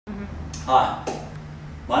Hi,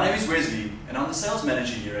 my name is Wesley and I'm the sales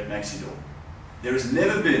manager here at Maxidor. There has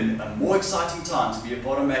never been a more exciting time to be a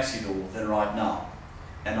part of Maxidor than right now,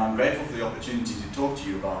 and I'm grateful for the opportunity to talk to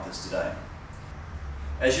you about this today.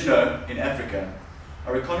 As you know, in Africa,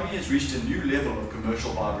 our economy has reached a new level of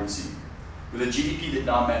commercial vibrancy, with a GDP that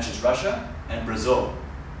now matches Russia and Brazil.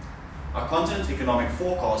 Our continent's economic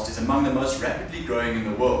forecast is among the most rapidly growing in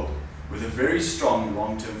the world, with a very strong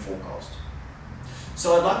long-term forecast.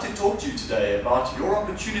 So I'd like to talk to you today about your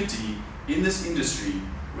opportunity in this industry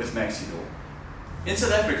with Maxidor. In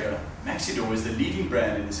South Africa, Maxidor is the leading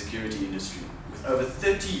brand in the security industry, with over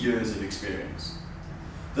 30 years of experience.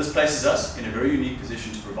 This places us in a very unique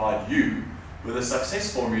position to provide you with a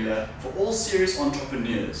success formula for all serious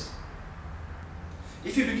entrepreneurs.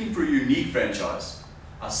 If you're looking for a unique franchise,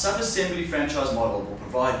 our sub-assembly franchise model will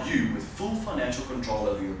provide you with full financial control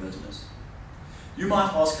over your business. You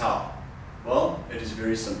might ask how? Well, it is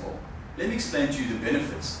very simple. Let me explain to you the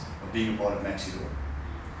benefits of being a part of Maxidor.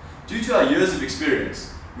 Due to our years of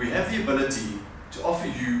experience, we have the ability to offer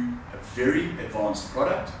you a very advanced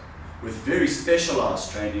product with very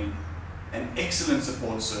specialized training and excellent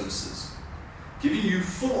support services, giving you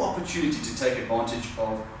full opportunity to take advantage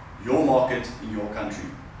of your market in your country.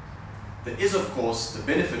 There is, of course, the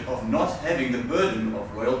benefit of not having the burden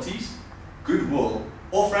of royalties, goodwill,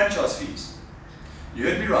 or franchise fees. You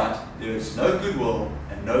heard me right, there is no goodwill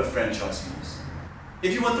and no franchise fees.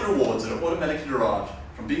 If you want the rewards that are automatically derived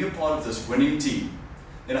from being a part of this winning team,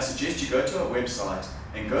 then I suggest you go to our website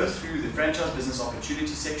and go through the franchise business opportunity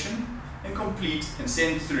section and complete and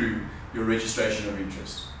send through your registration of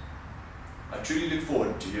interest. I truly look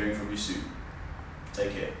forward to hearing from you soon.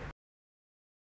 Take care.